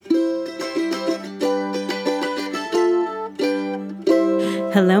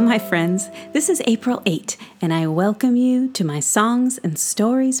Hello, my friends. This is April 8, and I welcome you to my Songs and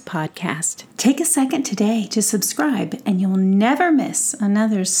Stories podcast. Take a second today to subscribe, and you'll never miss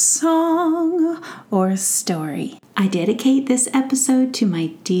another song or story. I dedicate this episode to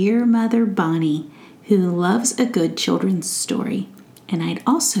my dear mother, Bonnie, who loves a good children's story. And I'd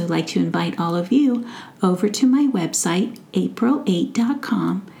also like to invite all of you over to my website,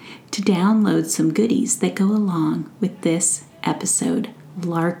 april8.com, to download some goodies that go along with this episode.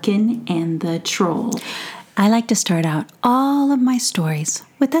 Larkin and the Troll. I like to start out all of my stories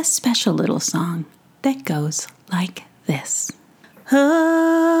with a special little song that goes like this.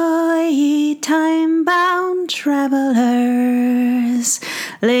 Oh, ye time-bound travelers,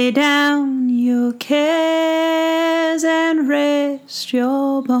 lay down your cares and rest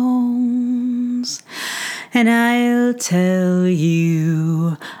your bones, and I'll tell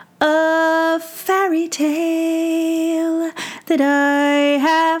you a fairy tale that I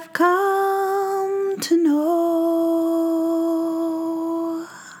have come to know.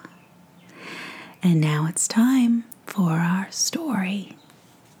 And now it's time for our story.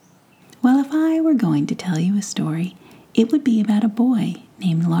 Well, if I were going to tell you a story, it would be about a boy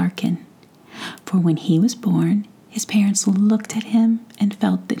named Larkin. For when he was born, his parents looked at him and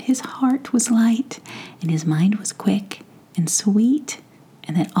felt that his heart was light and his mind was quick and sweet,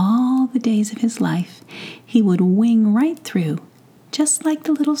 and that all the days of his life he would wing right through, just like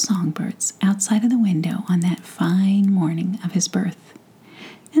the little songbirds outside of the window on that fine morning of his birth.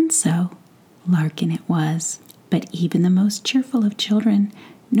 And so, Larkin it was. But even the most cheerful of children,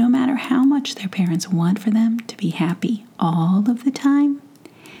 no matter how much their parents want for them to be happy all of the time,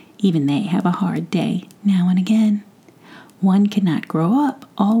 even they have a hard day now and again. One cannot grow up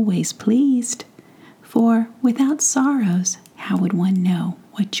always pleased, for without sorrows, how would one know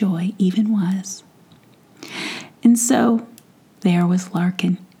what joy even was? And so, there was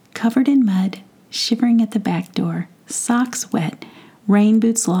Larkin, covered in mud, shivering at the back door, socks wet, rain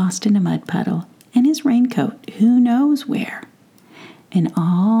boots lost in a mud puddle, and his raincoat who knows where. And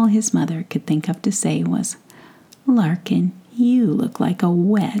all his mother could think of to say was, "Larkin, you look like a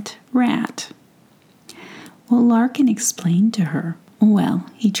wet rat." Well, Larkin explained to her, well,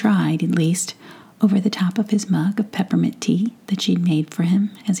 he tried at least, over the top of his mug of peppermint tea that she'd made for him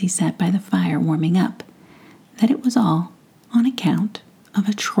as he sat by the fire warming up, that it was all on account of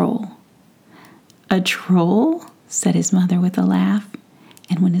a troll. "A troll?" said his mother with a laugh.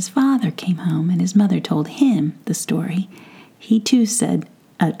 And when his father came home and his mother told him the story, he too said,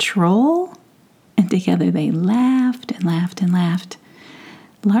 "A troll?" And together they laughed and laughed and laughed.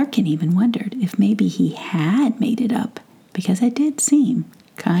 Larkin even wondered if maybe he had made it up, because it did seem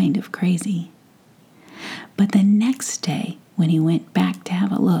kind of crazy. But the next day, when he went back to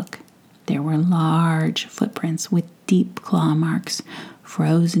have a look, there were large footprints with deep claw marks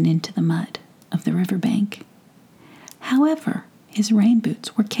frozen into the mud of the riverbank. However, his rain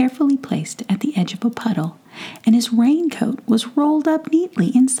boots were carefully placed at the edge of a puddle, and his raincoat was rolled up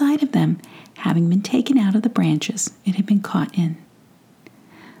neatly inside of them, having been taken out of the branches it had been caught in.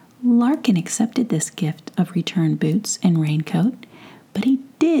 Larkin accepted this gift of returned boots and raincoat, but he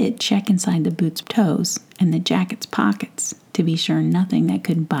did check inside the boots' toes and the jacket's pockets to be sure nothing that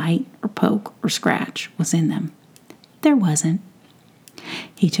could bite or poke or scratch was in them. There wasn't.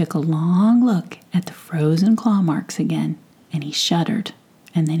 He took a long look at the frozen claw marks again, and he shuddered,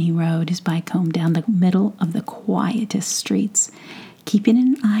 and then he rode his bike home down the middle of the quietest streets, keeping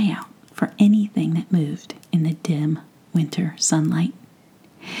an eye out for anything that moved in the dim winter sunlight.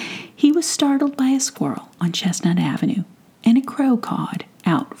 He was startled by a squirrel on Chestnut Avenue, and a crow cawed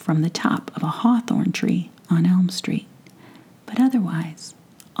out from the top of a hawthorn tree on Elm Street. But otherwise,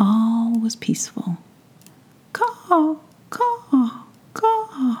 all was peaceful. Caw, caw,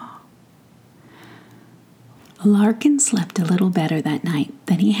 caw. Larkin slept a little better that night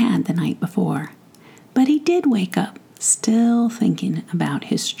than he had the night before, but he did wake up still thinking about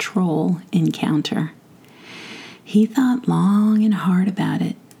his troll encounter. He thought long and hard about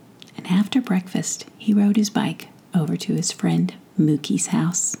it, and after breakfast, he rode his bike over to his friend Mookie's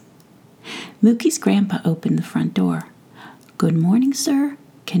house. Mookie's grandpa opened the front door. "Good morning, sir.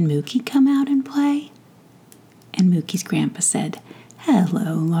 Can Mookie come out and play?" And Mookie's grandpa said,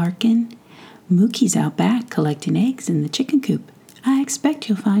 "Hello, Larkin. Mookie's out back collecting eggs in the chicken coop. I expect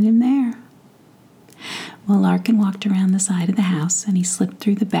you'll find him there." Well, Larkin walked around the side of the house and he slipped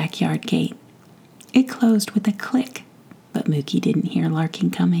through the backyard gate. It closed with a click, but Mookie didn't hear Larkin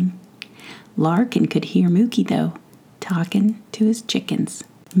coming. Larkin could hear Mookie, though, talking to his chickens.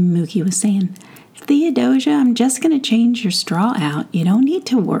 Mookie was saying, "Theodosia, I'm just going to change your straw out. You don't need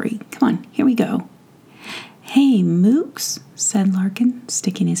to worry. Come on, here we go." "Hey, Mooks," said Larkin,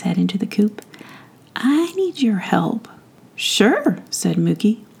 sticking his head into the coop. "I need your help." "Sure," said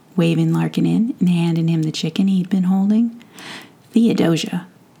Mookie, waving Larkin in and handing him the chicken he'd been holding. "Theodosia,"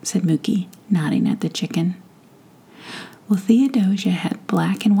 said Mookie, nodding at the chicken. Well, Theodosia had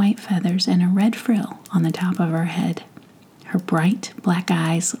black and white feathers and a red frill on the top of her head. Her bright black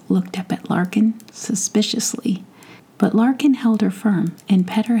eyes looked up at Larkin suspiciously, but Larkin held her firm and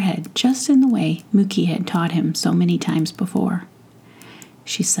pet her head just in the way Mookie had taught him so many times before.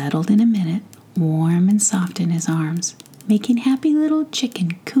 She settled in a minute, warm and soft in his arms, making happy little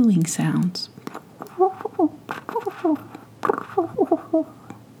chicken cooing sounds.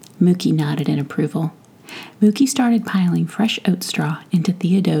 Mookie nodded in approval. Mookie started piling fresh oat straw into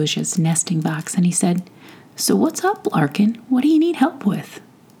Theodosia's nesting box, and he said, "So what's up, Larkin? What do you need help with?"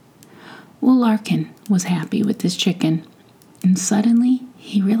 Well, Larkin was happy with his chicken, and suddenly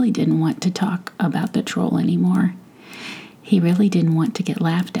he really didn't want to talk about the troll anymore. He really didn't want to get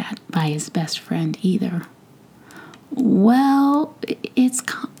laughed at by his best friend either. "Well, it's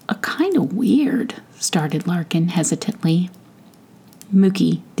kind of weird," started Larkin hesitantly.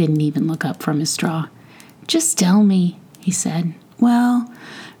 Mookie didn't even look up from his straw. "Just tell me," he said. "Well,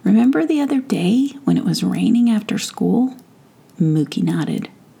 remember the other day when it was raining after school?" Mookie nodded.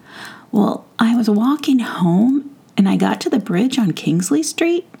 "Well, I was walking home and I got to the bridge on Kingsley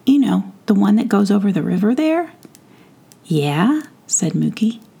Street, the one that goes over the river there." "Yeah," said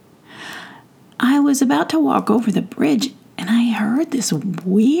Mookie. "I was about to walk over the bridge and I heard this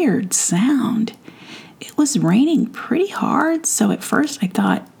weird sound. It was raining pretty hard, so at first I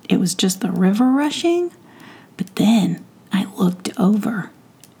thought it was just the river rushing. But then I looked over,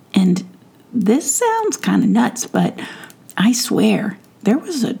 and this sounds kind of nuts, but I swear there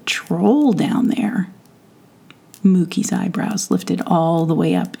was a troll down there." Mookie's eyebrows lifted all the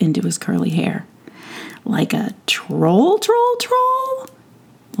way up into his curly hair. "Like a troll?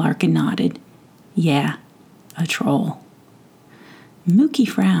 Larkin nodded. "Yeah, a troll." Mookie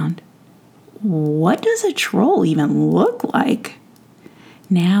frowned. "What does a troll even look like?"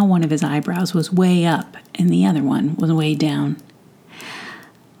 Now one of his eyebrows was way up and the other one was way down.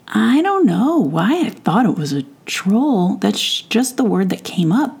 "I don't know why I thought it was a troll. That's just the word that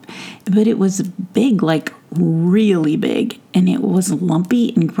came up. But it was big, like really big, and it was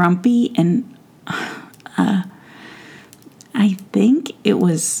lumpy and grumpy, and I think it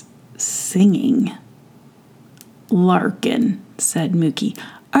was singing." "Larkin," said Mookie,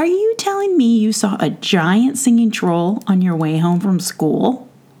 "are you telling me you saw a giant singing troll on your way home from school?"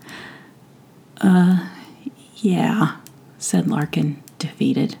 Yeah, said Larkin,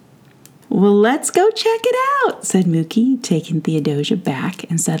 defeated. "Well, let's go check it out," said Mookie, taking Theodosia back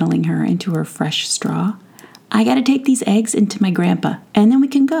and settling her into her fresh straw. "I gotta take these eggs into my grandpa, and then we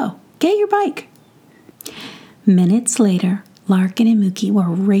can go. Get your bike." Minutes later, Larkin and Mookie were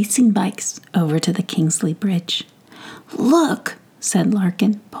racing bikes over to the Kingsley Bridge. "Look," said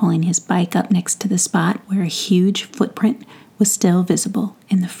Larkin, pulling his bike up next to the spot where a huge footprint was still visible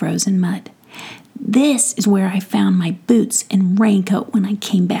in the frozen mud. "This is where I found my boots and raincoat when I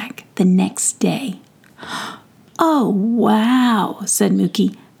came back the next day." "Oh, wow," said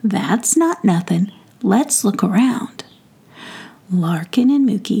Mookie. "That's not nothing. Let's look around." Larkin and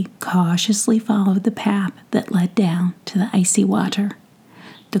Mookie cautiously followed the path that led down to the icy water.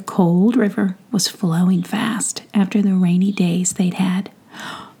 The cold river was flowing fast after the rainy days they'd had.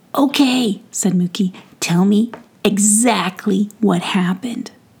 "Okay," said Mookie, "tell me exactly what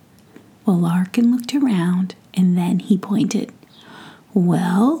happened." Well, Larkin looked around and then he pointed.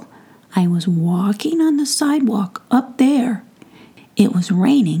 "Well, I was walking on the sidewalk up there. It was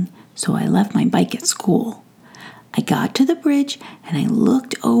raining, so I left my bike at school. I got to the bridge and I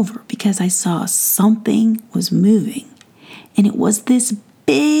looked over because I saw something was moving. And it was this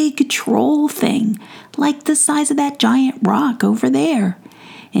big troll thing, like the size of that giant rock over there.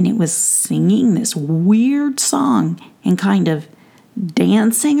 And it was singing this weird song and kind of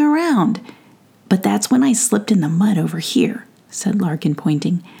dancing around. But that's when I slipped in the mud over here," said Larkin,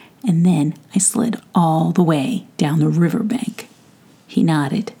 pointing. "And then I slid all the way down the riverbank." He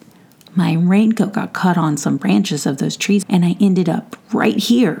nodded. "My raincoat got caught on some branches of those trees, and I ended up right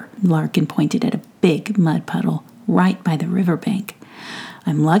here." Larkin pointed at a big mud puddle right by the riverbank.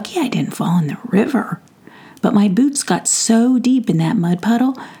 "I'm lucky I didn't fall in the river, but my boots got so deep in that mud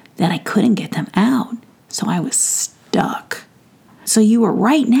puddle that I couldn't get them out, so I was stuck." "So you were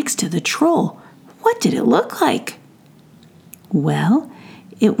right next to the troll. What did it look like?" "Well,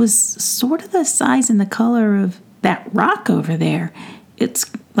 it was sort of the size and the color of that rock over there. It's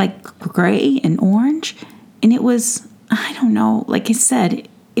like gray and orange, and it was, I don't know, like I said,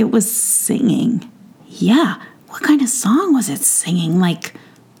 it was singing." "Yeah, What kind of song was it singing? Like,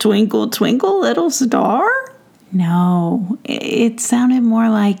 Twinkle, Twinkle, Little Star? No, it sounded more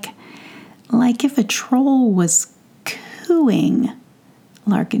like if a troll was cooing.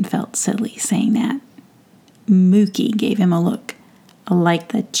 Larkin felt silly saying that. Mookie gave him a look. Like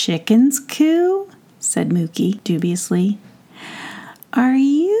the chickens coo? Said Mookie dubiously. Are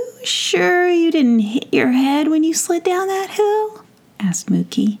you sure you didn't hit your head when you slid down that hill? Asked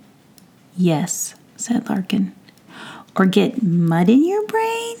Mookie. Yes, said Larkin. Or get mud in your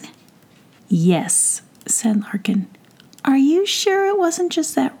brain? Yes, said Larkin. Are you sure it wasn't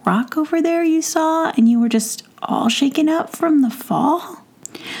just that rock over there you saw and you were just all shaken up from the fall?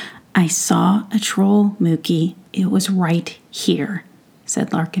 I saw a troll, Mookie. It was right here,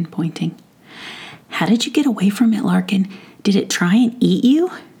 said Larkin, pointing. How did you get away from it, Larkin? Did it try and eat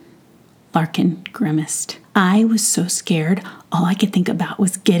you? Larkin grimaced. I was so scared, all I could think about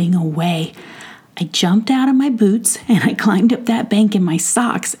was getting away. I jumped out of my boots and I climbed up that bank in my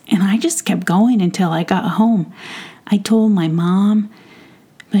socks, and I just kept going until I got home. I told my mom,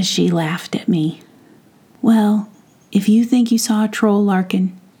 but she laughed at me. Well, if you think you saw a troll,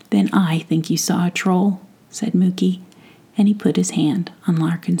 Larkin, then I think you saw a troll, said Mookie, and he put his hand on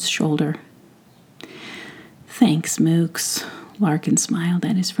Larkin's shoulder. Thanks, Mooks, Larkin smiled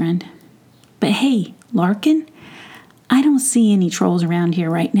at his friend. But hey, Larkin, I don't see any trolls around here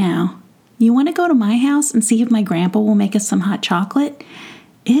right now. You want to go to my house and see if my grandpa will make us some hot chocolate?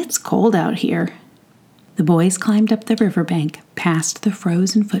 It's cold out here. The boys climbed up the riverbank, past the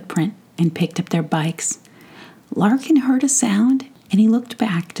frozen footprint, and picked up their bikes. Larkin heard a sound, and he looked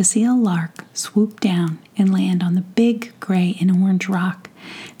back to see a lark swoop down and land on the big gray and orange rock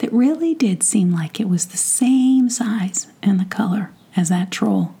that really did seem like it was the same size and the color as that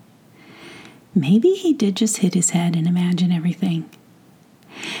troll. Maybe he did just hit his head and imagine everything.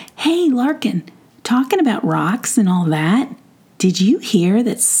 Hey, Larkin, talking about rocks and all that, did you hear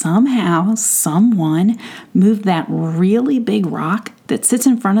that somehow someone moved that really big rock that sits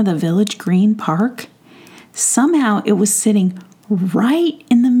in front of the Village Green Park? Somehow it was sitting right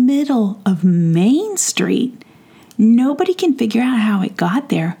in the middle of Main Street. Nobody can figure out how it got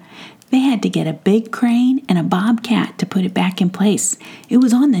there. They had to get a big crane and a bobcat to put it back in place. It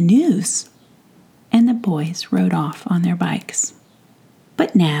was on the news. And the boys rode off on their bikes.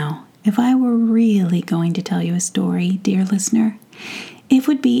 But now, if I were really going to tell you a story, dear listener, it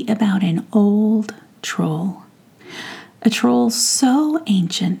would be about an old troll. A troll so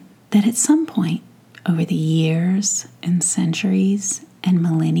ancient that at some point, over the years and centuries and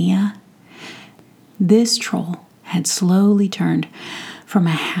millennia, this troll had slowly turned from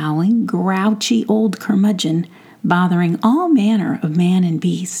a howling, grouchy old curmudgeon bothering all manner of man and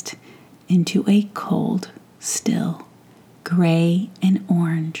beast into a cold, still, gray and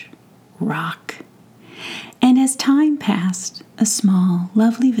orange rock. And as time passed, a small,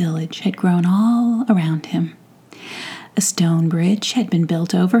 lovely village had grown all around him. A stone bridge had been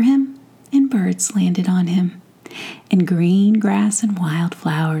built over him, and birds landed on him, and green grass and wild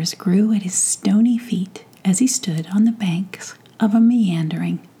flowers grew at his stony feet as he stood on the banks of a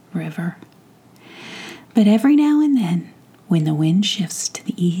meandering river. But every now and then, when the wind shifts to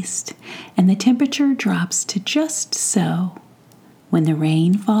the east and the temperature drops to just so, when the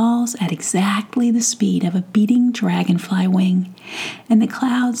rain falls at exactly the speed of a beating dragonfly wing, and the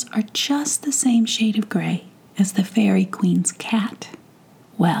clouds are just the same shade of gray as the fairy queen's cat,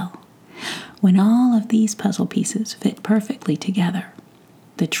 well, when all of these puzzle pieces fit perfectly together,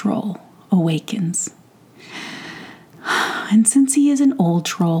 the troll awakens. And since he is an old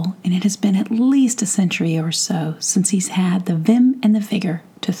troll, and it has been at least a century or so since he's had the vim and the vigor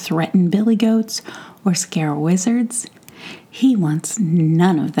to threaten billy goats or scare wizards, he wants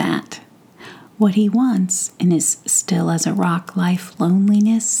none of that. What he wants, in his still as a rock life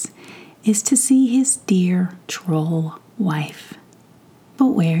loneliness, is to see his dear troll wife. But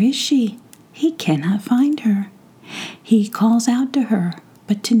where is she? He cannot find her. He calls out to her,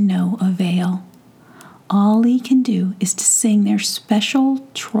 but to no avail. All he can do is to sing their special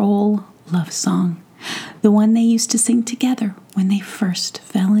troll love song, the one they used to sing together when they first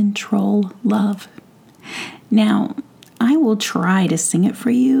fell in troll love. Now, I will try to sing it for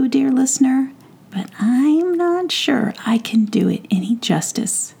you, dear listener, but I'm not sure I can do it any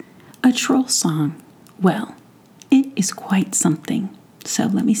justice. A troll song, well, it is quite something. So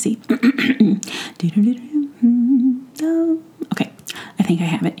let me see. Okay, I think I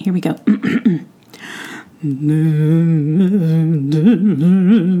have it. Here we go.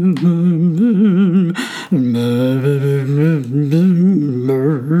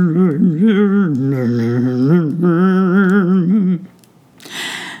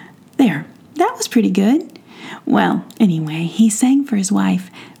 There, that was pretty good. Well, anyway, he sang for his wife,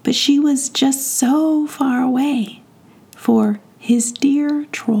 but she was just so far away. For his dear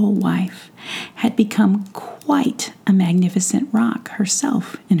troll wife had become quite a magnificent rock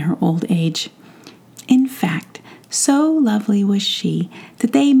herself in her old age. In fact, so lovely was she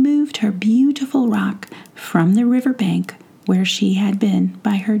that they moved her beautiful rock from the riverbank where she had been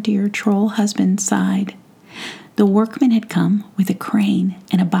by her dear troll husband's side. The workmen had come with a crane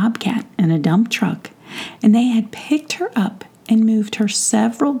and a bobcat and a dump truck, and they had picked her up and moved her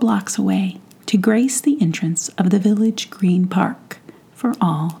several blocks away to grace the entrance of the village green park for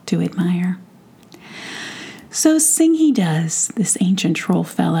all to admire. So sing he does, this ancient troll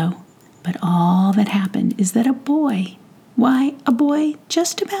fellow, but all that happened is that a boy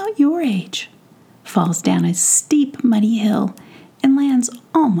just about your age, falls down a steep, muddy hill and lands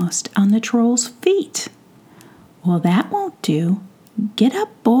almost on the troll's feet. Well, that won't do. Get up,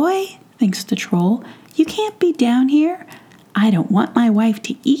 boy, thinks the troll. You can't be down here. I don't want my wife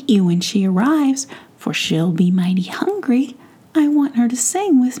to eat you when she arrives, for she'll be mighty hungry. I want her to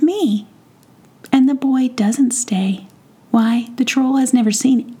sing with me. And the boy doesn't stay. Why, the troll has never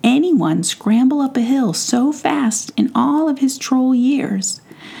seen anyone scramble up a hill so fast in all of his troll years.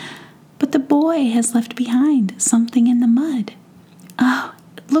 But the boy has left behind something in the mud. Oh,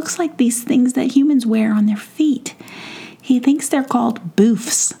 it looks like these things that humans wear on their feet. He thinks they're called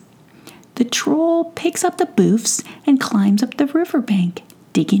boofs. The troll picks up the boofs and climbs up the riverbank,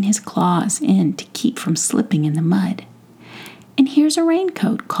 digging his claws in to keep from slipping in the mud. And here's a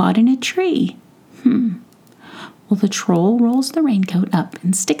raincoat caught in a tree. Well, the troll rolls the raincoat up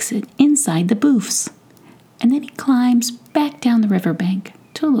and sticks it inside the boofs. And then he climbs back down the riverbank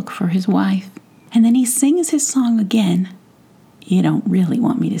to look for his wife. And then he sings his song again. You don't really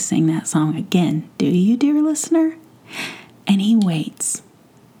want me to sing that song again, do you, dear listener? And he waits.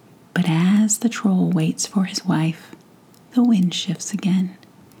 But as the troll waits for his wife, the wind shifts again,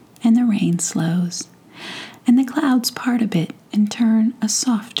 and the rain slows, and the clouds part a bit and turn a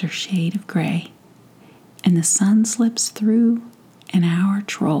softer shade of gray. And the sun slips through, and our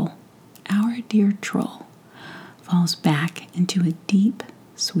dear troll, falls back into a deep,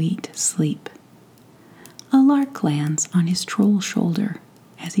 sweet sleep. A lark lands on his troll shoulder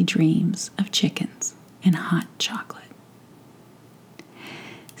as he dreams of chickens and hot chocolate.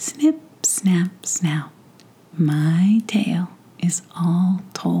 Snip, snap, snout, my tale is all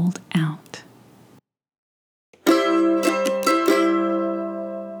told out.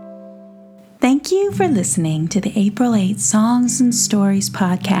 Thank you for listening to the April 8 Songs and Stories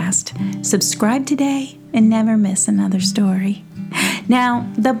podcast. Subscribe today and never miss another story. Now,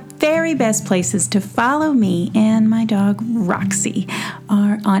 the very best places to follow me and my dog Roxy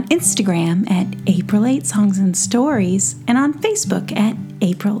are on Instagram at April 8 Songs and Stories and on Facebook at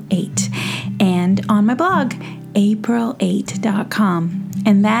April 8 and on my blog april8.com.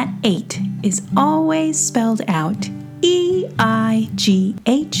 And that 8 is always spelled out EIGHT.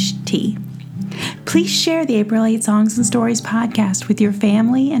 Please share the April 8 Songs and Stories podcast with your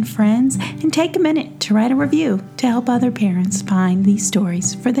family and friends and take a minute to write a review to help other parents find these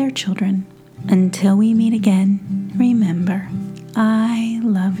stories for their children. Until we meet again, remember, I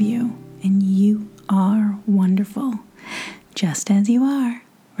love you and you are wonderful, just as you are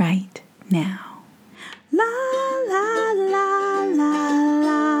right now. La, la, la.